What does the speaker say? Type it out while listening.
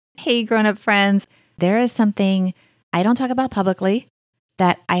Hey, grown-up friends. There is something I don't talk about publicly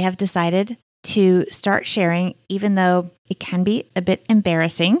that I have decided to start sharing, even though it can be a bit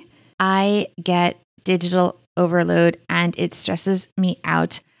embarrassing. I get digital overload and it stresses me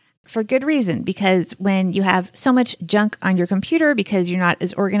out for good reason, because when you have so much junk on your computer because you're not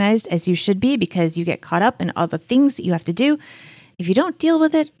as organized as you should be, because you get caught up in all the things that you have to do, if you don't deal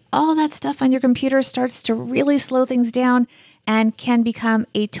with it, all that stuff on your computer starts to really slow things down and can become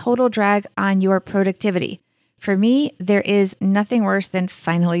a total drag on your productivity. For me, there is nothing worse than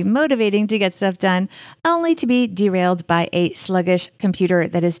finally motivating to get stuff done, only to be derailed by a sluggish computer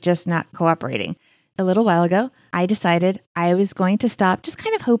that is just not cooperating. A little while ago, I decided I was going to stop just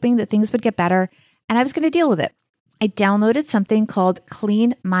kind of hoping that things would get better, and I was going to deal with it. I downloaded something called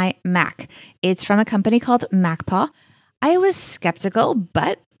Clean My Mac. It's from a company called MacPaw. I was skeptical,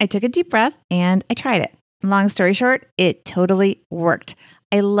 but I took a deep breath and I tried it. Long story short, it totally worked.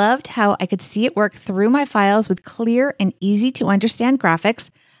 I loved how I could see it work through my files with clear and easy to understand graphics.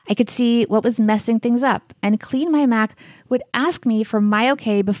 I could see what was messing things up, and Clean My Mac would ask me for my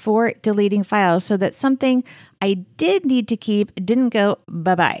okay before deleting files so that something I did need to keep didn't go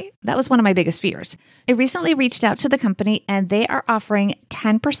bye-bye. That was one of my biggest fears. I recently reached out to the company and they are offering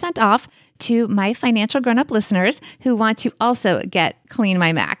 10% off to my financial grown-up listeners who want to also get Clean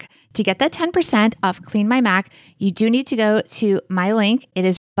My Mac. To get that 10% off Clean My Mac, you do need to go to my link. It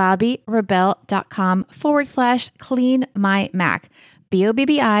is bobbyrebell.com/cleanmymac.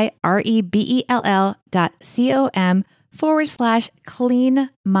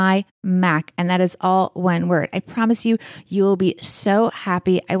 BOBBIREBELL.com/clean-my-mac. And that is all one word. I promise you, you will be so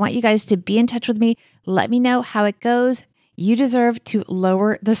happy. I want you guys to be in touch with me. Let me know how it goes. You deserve to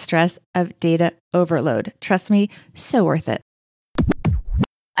lower the stress of data overload. Trust me, so worth it.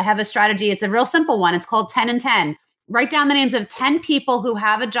 I have a strategy. It's a real simple one. It's called 10 and 10. Write down the names of 10 people who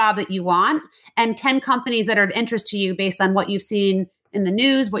have a job that you want and 10 companies that are of interest to you based on what you've seen in the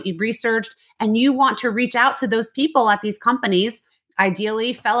news, what you've researched, and you want to reach out to those people at these companies,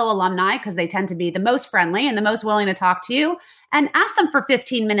 ideally fellow alumni, because they tend to be the most friendly and the most willing to talk to you, and ask them for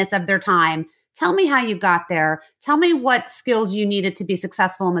 15 minutes of their time. Tell me how you got there. Tell me what skills you needed to be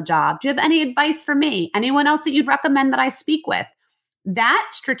successful in the job. Do you have any advice for me? Anyone else that you'd recommend that I speak with? That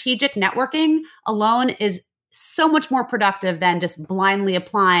strategic networking alone is so much more productive than just blindly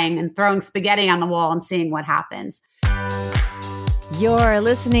applying and throwing spaghetti on the wall and seeing what happens. You're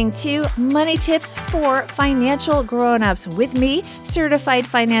listening to Money Tips for Financial Grown-Ups with me, certified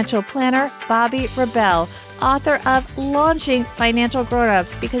financial planner, Bobby Rebell, author of Launching Financial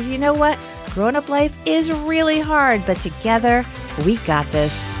Grown-Ups, because you know what? Grown-up life is really hard, but together we got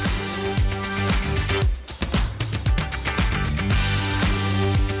this.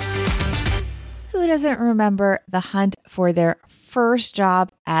 Who doesn't remember the hunt for their first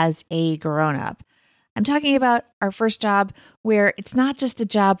job as a grown-up? I'm talking about our first job where it's not just a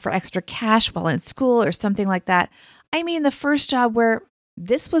job for extra cash while in school or something like that. I mean, the first job where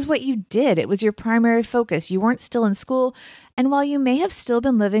this was what you did. It was your primary focus. You weren't still in school. And while you may have still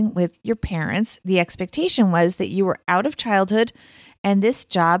been living with your parents, the expectation was that you were out of childhood and this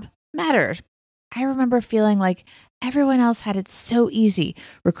job mattered. I remember feeling like everyone else had it so easy.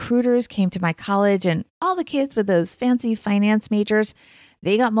 Recruiters came to my college and all the kids with those fancy finance majors,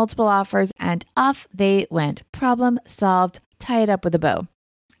 they got multiple offers and off they went. Problem solved, tie it up with a bow.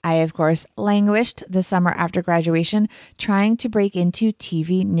 I, of course, languished the summer after graduation trying to break into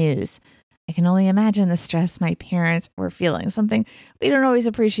TV news. I can only imagine the stress my parents were feeling, something we don't always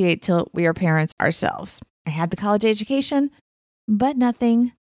appreciate till we are parents ourselves. I had the college education, but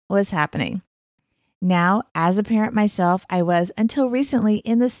nothing was happening. Now, as a parent myself, I was, until recently,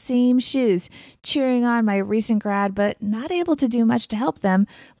 in the same shoes, cheering on my recent grad, but not able to do much to help them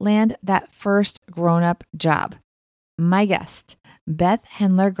land that first grown-up job. My guest, Beth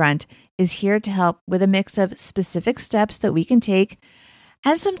Hendler-Grunt, is here to help with a mix of specific steps that we can take,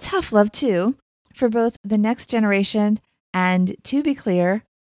 and some tough love too, for both the next generation and, to be clear,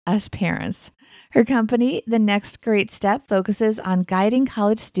 us parents. Her company, The Next Great Step, focuses on guiding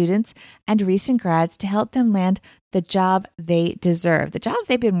college students and recent grads to help them land the job they deserve, the job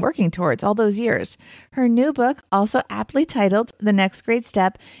they've been working towards all those years. Her new book, also aptly titled The Next Great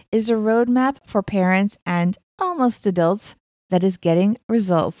Step, is a roadmap for parents and almost adults that is getting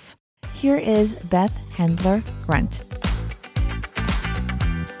results. Here is Beth Hendler-Grunt.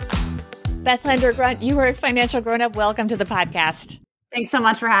 Beth Hendler-Grunt, you are a financial grown-up. Welcome to the podcast. Thanks so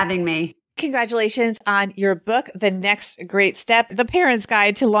much for having me. Congratulations on your book, The Next Great Step, The Parent's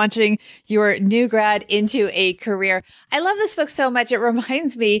Guide to Launching Your New Grad into a Career. I love this book so much. It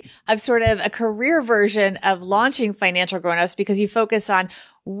reminds me of sort of a career version of Launching Financial Grown-Ups because you focus on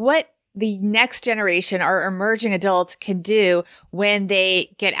what the next generation, our emerging adults, can do when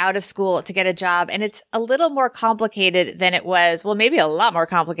they get out of school to get a job. And it's a little more complicated than it was, well, maybe a lot more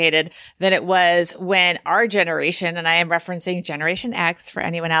complicated than it was when our generation, and I am referencing Generation X for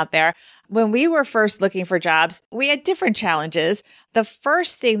anyone out there, when we were first looking for jobs, we had different challenges. The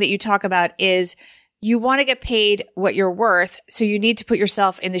first thing that you talk about is you want to get paid what you're worth, so you need to put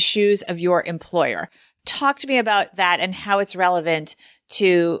yourself in the shoes of your employer. Talk to me about that and how it's relevant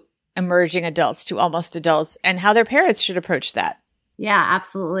to emerging adults, to almost adults, and how their parents should approach that. Yeah,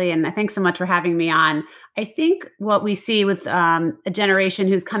 absolutely. And thanks so much for having me on. I think what we see with a generation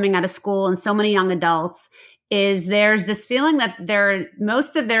who's coming out of school and so many young adults is there's this feeling that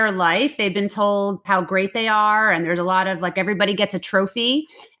most of their life, they've been told how great they are. And there's a lot of everybody gets a trophy.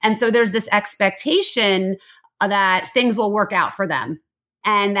 And so there's this expectation that things will work out for them.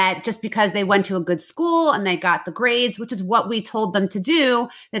 And that just because they went to a good school and they got the grades, which is what we told them to do,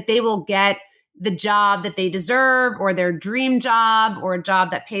 that they will get the job that they deserve or their dream job or a job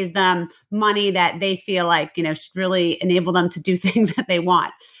that pays them money that they feel should really enable them to do things that they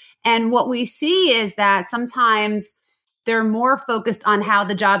want. And what we see is that sometimes they're more focused on how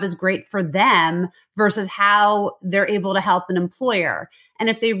the job is great for them versus how they're able to help an employer. And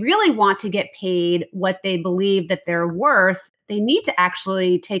if they really want to get paid what they believe that they're worth, they need to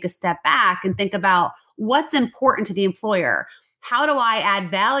actually take a step back and think about what's important to the employer. How do I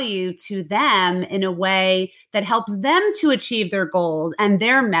add value to them in a way that helps them to achieve their goals and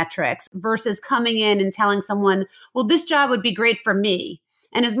their metrics versus coming in and telling someone, well, this job would be great for me.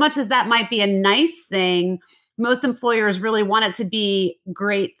 And as much as that might be a nice thing, most employers really want it to be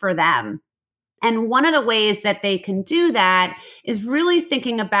great for them. And one of the ways that they can do that is really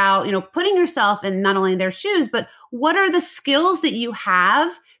thinking about, putting yourself in not only their shoes, but what are the skills that you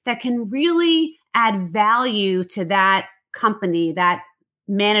have that can really add value to that company, that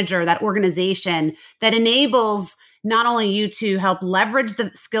manager, that organization, that enables not only you to help leverage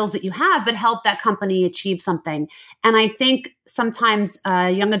the skills that you have, but help that company achieve something. And I think sometimes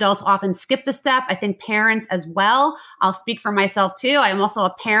young adults often skip the step. I think parents as well. I'll speak for myself too. I'm also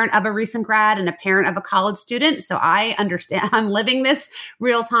a parent of a recent grad and a parent of a college student. So I understand, I'm living this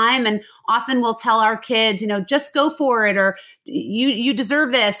real time, and often we'll tell our kids, just go for it, or you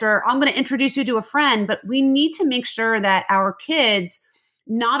deserve this, or I'm going to introduce you to a friend. But we need to make sure that our kids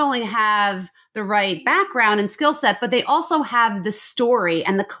not only have the right background and skill set, but they also have the story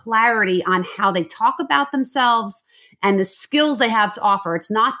and the clarity on how they talk about themselves and the skills they have to offer. It's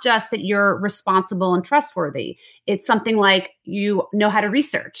not just that you're responsible and trustworthy. It's something like you know how to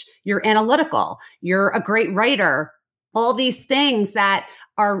research, you're analytical, you're a great writer, all these things that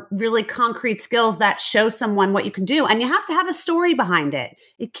are really concrete skills that show someone what you can do. And you have to have a story behind it.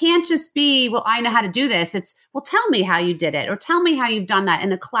 It can't just be, well, I know how to do this. It's, well, tell me how you did it, or tell me how you've done that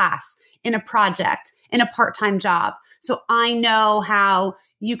in a class, in a project, in a part-time job. So I know how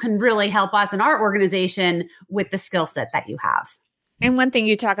you can really help us in our organization with the skill set that you have. And one thing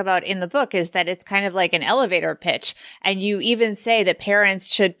you talk about in the book is that it's kind of like an elevator pitch. And you even say that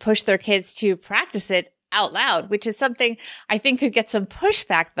parents should push their kids to practice it out loud, which is something I think could get some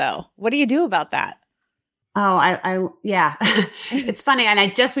pushback though. What do you do about that? Oh, yeah, it's funny. And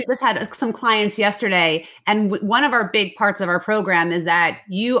we just had some clients yesterday. And one of our big parts of our program is that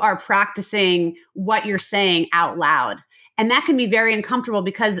you are practicing what you're saying out loud. And that can be very uncomfortable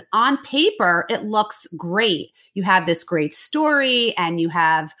because on paper, it looks great. You have this great story and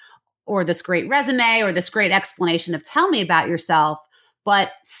or this great resume or this great explanation of tell me about yourself.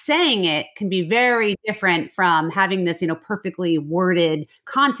 But saying it can be very different from having this, perfectly worded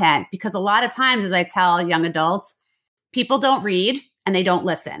content, because a lot of times, as I tell young adults, people don't read and they don't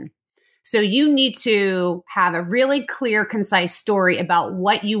listen. So you need to have a really clear, concise story about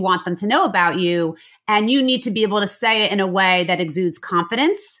what you want them to know about you. And you need to be able to say it in a way that exudes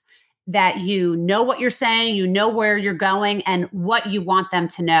confidence, that you know what you're saying, you know where you're going and what you want them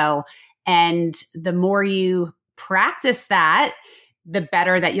to know. And the more you practice that, the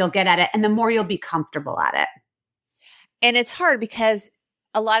better that you'll get at it and the more you'll be comfortable at it. And it's hard because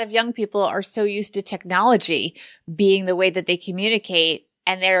a lot of young people are so used to technology being the way that they communicate,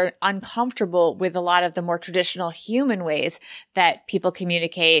 and they're uncomfortable with a lot of the more traditional human ways that people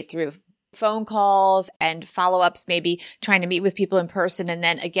communicate through phone calls and follow-ups, maybe trying to meet with people in person. And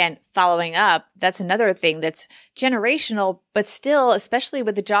then again, following up. That's another thing that's generational, but still, especially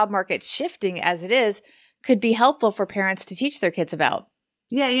with the job market shifting as it is, could be helpful for parents to teach their kids about.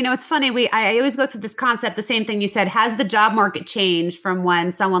 Yeah, it's funny. I always go through this concept, the same thing you said. Has the job market changed from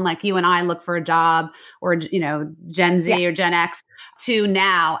when someone like you and I look for a job, or, Gen Z or Gen X, to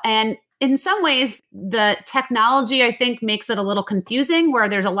now? And in some ways, the technology, I think, makes it a little confusing where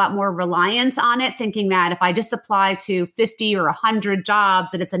there's a lot more reliance on it, thinking that if I just apply to 50 or 100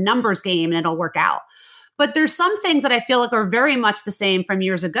 jobs, that it's a numbers game and it'll work out. But there's some things that I feel like are very much the same from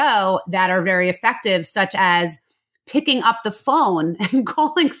years ago that are very effective, such as picking up the phone and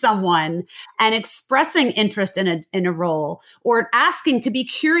calling someone and expressing interest in a role, or asking to be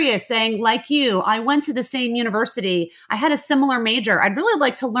curious, saying, like you, I went to the same university. I had a similar major. I'd really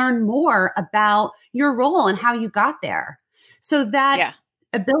like to learn more about your role and how you got there. So that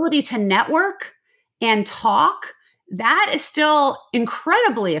ability to network and talk, that is still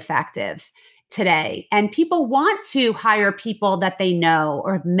incredibly effective today. And people want to hire people that they know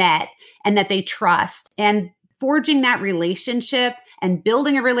or have met and that they trust. And forging that relationship and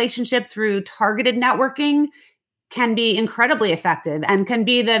building a relationship through targeted networking can be incredibly effective and can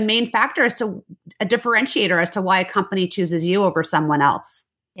be the main factor as to a differentiator as to why a company chooses you over someone else.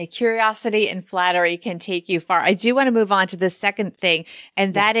 Yeah, curiosity and flattery can take you far. I do want to move on to the second thing,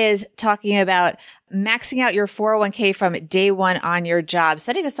 and that is talking about maxing out your 401k from day one on your job,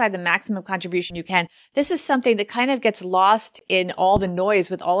 setting aside the maximum contribution you can. This is something that kind of gets lost in all the noise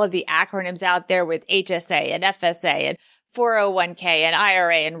with all of the acronyms out there with HSA and FSA and 401k and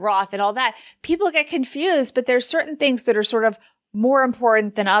IRA and Roth and all that. People get confused, but there's certain things that are sort of more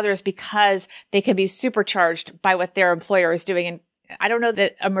important than others because they can be supercharged by what their employer is doing. And I don't know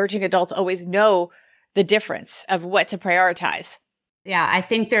that emerging adults always know the difference of what to prioritize. Yeah, I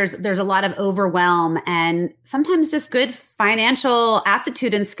think there's a lot of overwhelm, and sometimes just good financial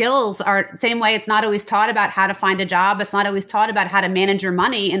aptitude and skills are the same way. It's not always taught about how to find a job. It's not always taught about how to manage your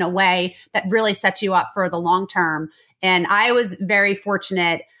money in a way that really sets you up for the long term. And I was very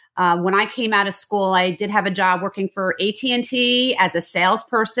fortunate. When I came out of school, I did have a job working for AT&T as a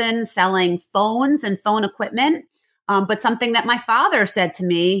salesperson selling phones and phone equipment. But something that my father said to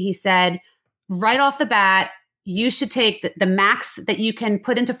me, he said, right off the bat, you should take the max that you can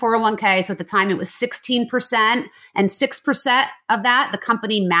put into 401k. So at the time it was 16%, and 6% of that, the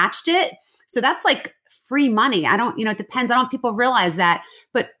company matched it. So that's like free money. It depends. I don't know if people realize that,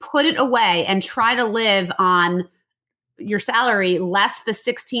 but put it away and try to live on your salary less the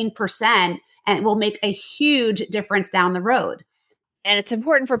 16%, and it will make a huge difference down the road. And it's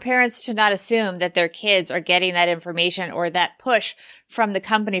important for parents to not assume that their kids are getting that information or that push from the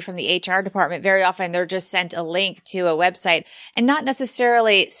company, from the HR department. Very often they're just sent a link to a website and not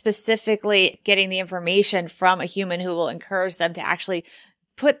necessarily specifically getting the information from a human who will encourage them to actually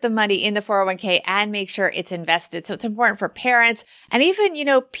put the money in the 401k and make sure it's invested. So it's important for parents and even,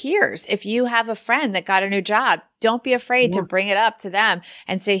 peers. If you have a friend that got a new job, don't be afraid to bring it up to them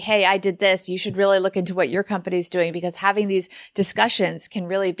and say, hey, I did this. You should really look into what your company's doing, because having these discussions can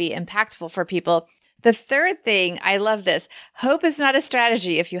really be impactful for people. The third thing, I love this. Hope is not a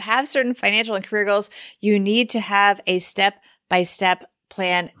strategy. If you have certain financial and career goals, you need to have a step-by-step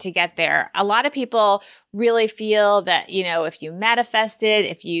plan to get there. A lot of people really feel that, if you manifest it,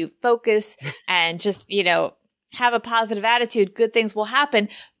 if you focus and just, have a positive attitude, good things will happen.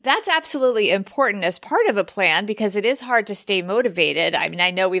 That's absolutely important as part of a plan, because it is hard to stay motivated. I mean,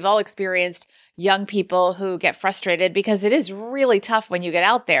 I know we've all experienced young people who get frustrated because it is really tough when you get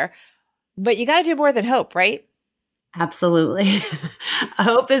out there, but you got to do more than hope, right? Absolutely.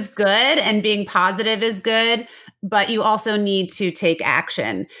 Hope is good and being positive is good, but you also need to take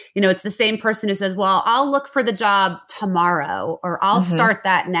action. It's the same person who says, well, I'll look for the job tomorrow, or I'll start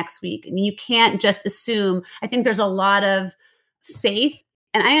that next week. I mean, you can't just assume. I think there's a lot of faith,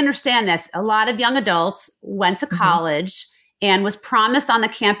 and I understand this. A lot of young adults went to college and was promised on the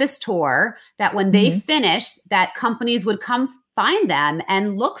campus tour that when they finished, that companies would come find them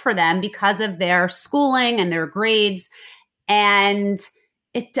and look for them because of their schooling and their grades. And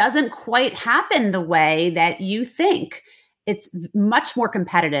it doesn't quite happen the way that you think. It's much more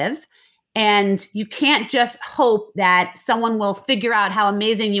competitive. And you can't just hope that someone will figure out how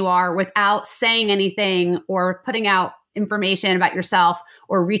amazing you are without saying anything or putting out information about yourself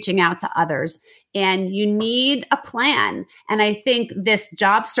or reaching out to others. And you need a plan. And I think this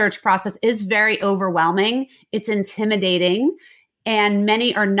job search process is very overwhelming. It's intimidating. And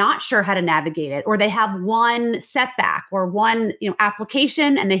many are not sure how to navigate it, or they have one setback or one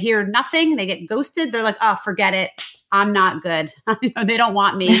application and they hear nothing. They get ghosted. They're like, oh, forget it. I'm not good. They don't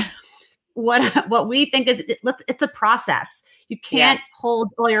want me. What we think is it's a process. You can't hold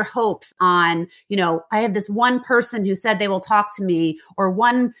all your hopes on, I have this one person who said they will talk to me, or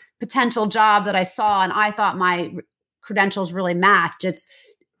one potential job that I saw and I thought my credentials really match.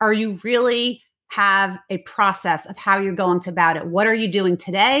 Are you really have a process of how you're going about it? What are you doing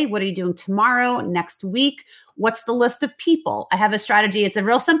today? What are you doing tomorrow, next week? What's the list of people? I have a strategy. It's a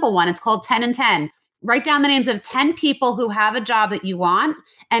real simple one. It's called 10 and 10. Write down the names of 10 people who have a job that you want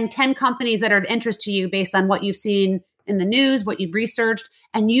and 10 companies that are of interest to you based on what you've seen in the news, what you've researched,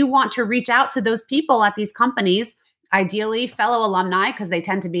 and you want to reach out to those people at these companies, ideally fellow alumni, because they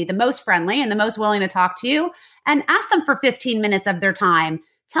tend to be the most friendly and the most willing to talk to you, and ask them for 15 minutes of their time.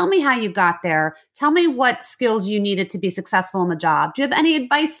 Tell me how you got there. Tell me what skills you needed to be successful in the job. Do you have any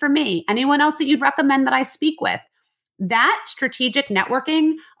advice for me? Anyone else that you'd recommend that I speak with? That strategic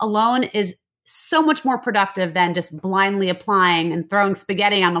networking alone is so much more productive than just blindly applying and throwing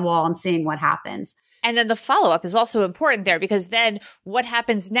spaghetti on the wall and seeing what happens. And then the follow-up is also important there, because then what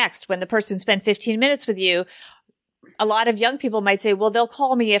happens next when the person spent 15 minutes with you? A lot of young people might say, well, they'll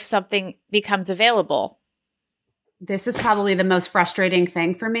call me if something becomes available. This is probably the most frustrating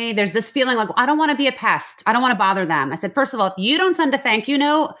thing for me. There's this feeling like, I don't want to be a pest. I don't want to bother them. I said, first of all, if you don't send a thank you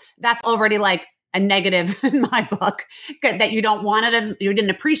note, that's already like a negative in my book, that you don't want it, as you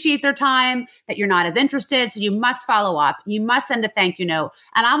didn't appreciate their time, that you're not as interested. So you must follow up. You must send a thank you note.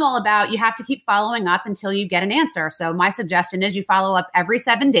 And I'm all about, you have to keep following up until you get an answer. So my suggestion is you follow up every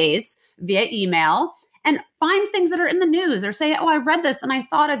 7 days via email and find things that are in the news, or say, oh, I read this and I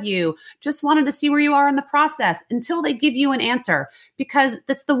thought of you. Just wanted to see where you are in the process, until they give you an answer. Because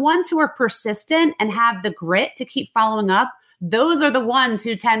it's the ones who are persistent and have the grit to keep following up. Those are the ones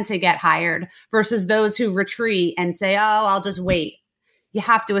who tend to get hired versus those who retreat and say, oh, I'll just wait. You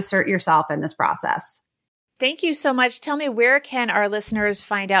have to assert yourself in this process. Thank you so much. Tell me, where can our listeners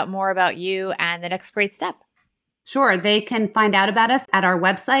find out more about you and the next great step? Sure. They can find out about us at our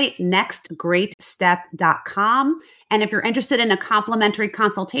website, nextgreatstep.com. And if you're interested in a complimentary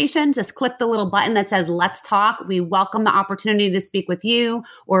consultation, just click the little button that says, Let's Talk. We welcome the opportunity to speak with you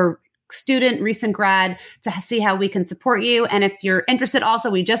or student, recent grad, to see how we can support you. And if you're interested also,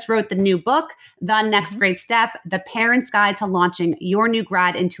 we just wrote the new book, The Next Great Step, The Parent's Guide to Launching Your New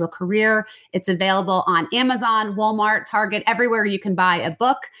Grad into a Career. It's available on Amazon, Walmart, Target, everywhere you can buy a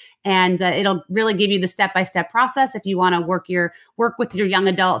book. And it'll really give you the step-by-step process if you want to work with your young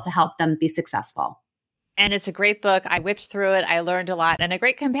adult to help them be successful. And it's a great book. I whipped through it. I learned a lot, and a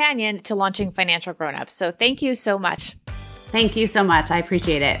great companion to launching financial grownups. So thank you so much. Thank you so much. I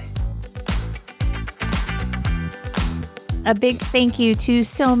appreciate it. A big thank you to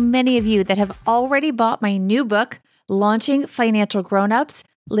so many of you that have already bought my new book, Launching Financial Grownups,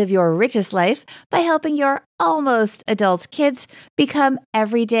 Live Your Richest Life by helping your almost adult kids become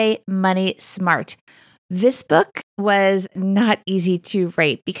everyday money smart. This book was not easy to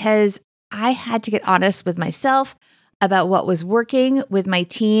write because I had to get honest with myself about what was working with my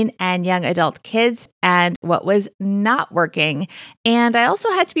teen and young adult kids and what was not working. And I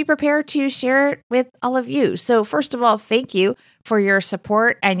also had to be prepared to share it with all of you. So first of all, thank you for your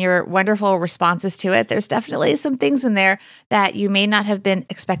support and your wonderful responses to it. There's definitely some things in there that you may not have been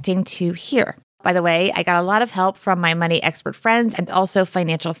expecting to hear. By the way, I got a lot of help from my money expert friends and also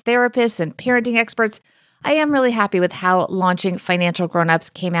financial therapists and parenting experts. I am really happy with how Launching Financial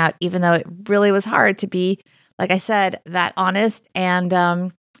Grownups came out, even though it really was hard to be, like I said, that honest. And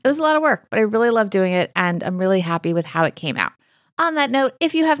it was a lot of work, but I really love doing it. And I'm really happy with how it came out. On that note,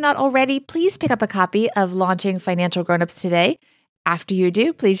 if you have not already, please pick up a copy of Launching Financial Grownups today. After you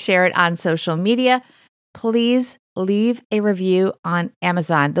do, please share it on social media. Please leave a review on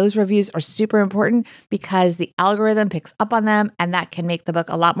Amazon. Those reviews are super important because the algorithm picks up on them, and that can make the book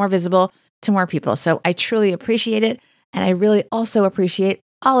a lot more visible to more people. So I truly appreciate it. And I really also appreciate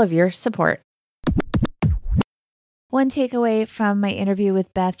all of your support. One takeaway from my interview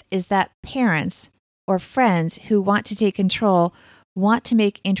with Beth is that parents or friends who want to take control want to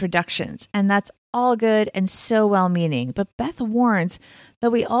make introductions, and that's all good and so well-meaning. But Beth warns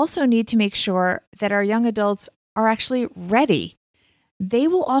that we also need to make sure that our young adults are actually ready. They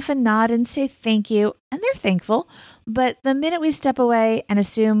will often nod and say thank you, and they're thankful. But the minute we step away and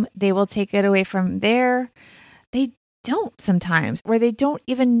assume they will take it away from there, they don't sometimes, or they don't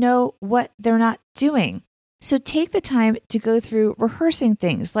even know what they're not doing. So take the time to go through rehearsing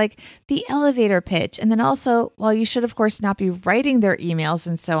things like the elevator pitch. And then also, while you should, of course, not be writing their emails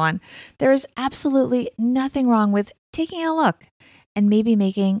and so on, there is absolutely nothing wrong with taking a look and maybe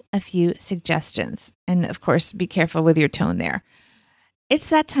making a few suggestions. And of course, be careful with your tone there. It's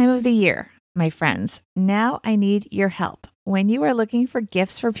that time of the year, my friends. Now I need your help. When you are looking for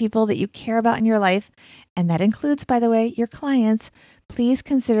gifts for people that you care about in your life, and that includes, by the way, your clients, please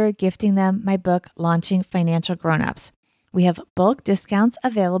consider gifting them my book, Launching Financial Grownups. We have bulk discounts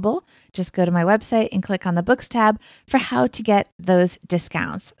available. Just go to my website and click on the books tab for how to get those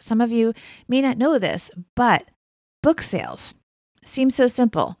discounts. Some of you may not know this, but book sales seem so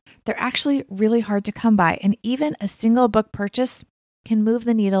simple. They're actually really hard to come by, and even a single book purchase can move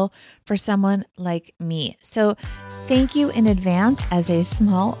the needle for someone like me. So thank you in advance as a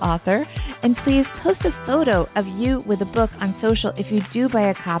small author, and please post a photo of you with a book on social if you do buy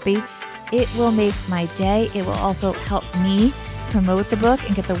a copy. It will make my day. It will also help me promote the book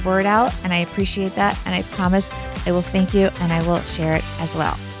and get the word out, and I appreciate that, and I promise I will thank you and I will share it as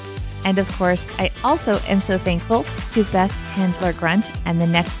well. And of course, I also am so thankful to Beth Handler Grunt and The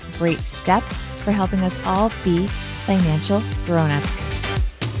Next Great Step for helping us all be financial grown-ups.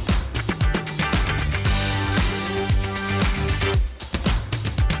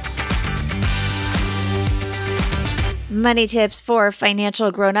 Money Tips for Financial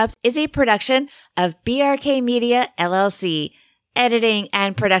Grown-ups is a production of BRK Media, LLC. Editing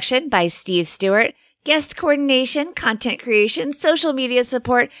and production by Steve Stewart. Guest coordination, content creation, social media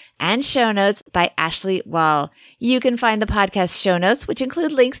support, and show notes by Ashley Wall. You can find the podcast show notes, which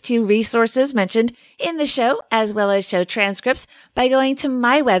include links to resources mentioned in the show, as well as show transcripts, by going to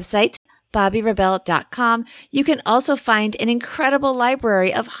my website, BobbiRebell.com. You can also find an incredible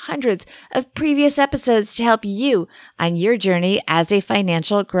library of hundreds of previous episodes to help you on your journey as a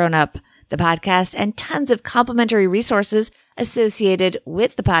financial grown-up. The podcast and tons of complimentary resources associated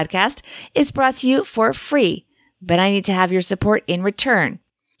with the podcast is brought to you for free, but I need to have your support in return.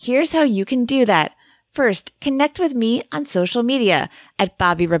 Here's how you can do that. First, connect with me on social media at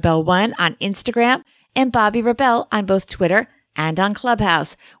BobbiRebell1 on Instagram and Bobbi Rebell on both Twitter and on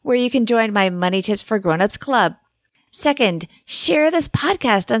Clubhouse, where you can join my Money Tips for Grown-ups Club. Second, share this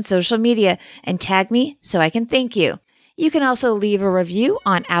podcast on social media and tag me so I can thank you. You can also leave a review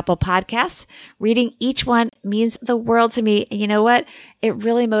on Apple Podcasts. Reading each one means the world to me. And you know what? It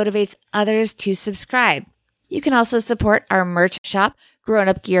really motivates others to subscribe. You can also support our merch shop,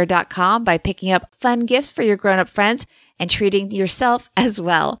 grownupgear.com, by picking up fun gifts for your grown-up friends and treating yourself as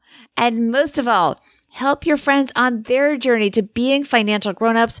well. And most of all, help your friends on their journey to being financial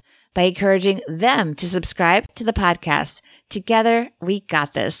grown-ups by encouraging them to subscribe to the podcast. Together, we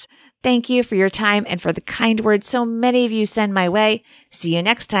got this. Thank you for your time and for the kind words so many of you send my way. See you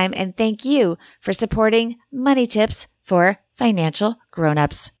next time, and thank you for supporting Money Tips for Financial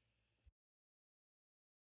Grown-ups.